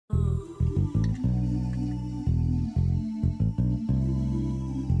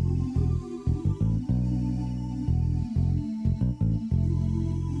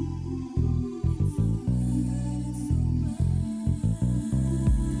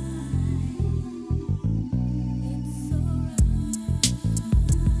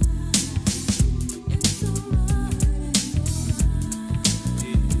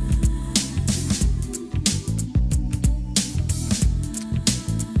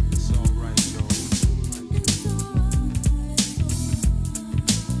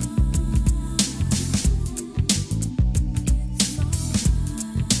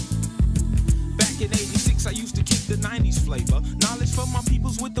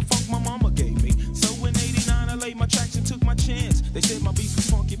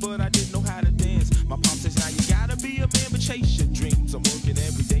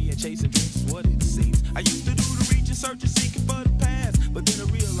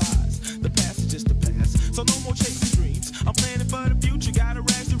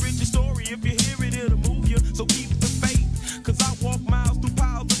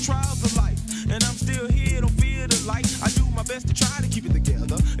keep it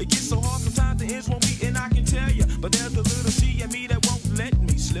together. It gets so hard sometimes the ends won't meet, and I can tell ya. But there's a little G in me that won't let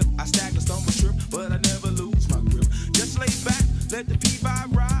me slip. I stagger, stumble, trip, but I never lose my grip. Just lay back, let the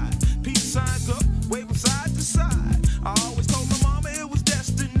P-vibe ride. Peace signs up, wave from side to side. I always told my mama it was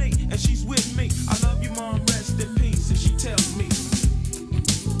destiny, and she's with me. I love you, mom, rest in peace. And she tells me,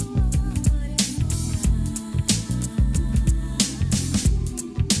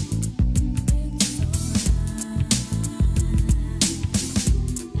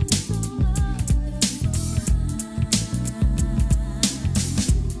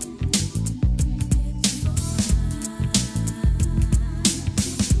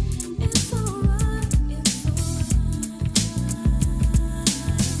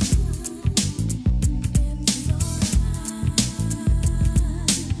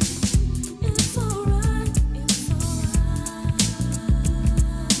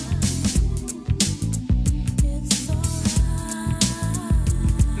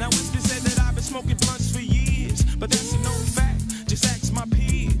 smoking blunts for years, but that's a known fact. Just ask my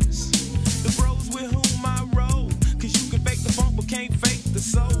peers, the bros with whom I roll. Cause you can fake the funk, but can't fake the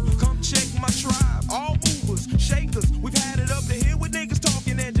soul. Come check my tribe, all movers, shakers. We've had it up to here with niggas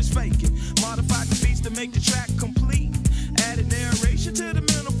talking and just faking. Modified the beats to make the track complete. Added narration to the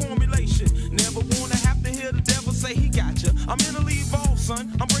mental formulation. Never wanna have to hear the devil say he got you. I'm mentally evolved,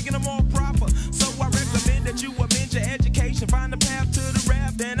 son. I'm bringing them all proper. So I recommend that you amend your education. Find the path to the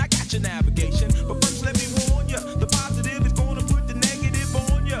rap, then I got your navigation.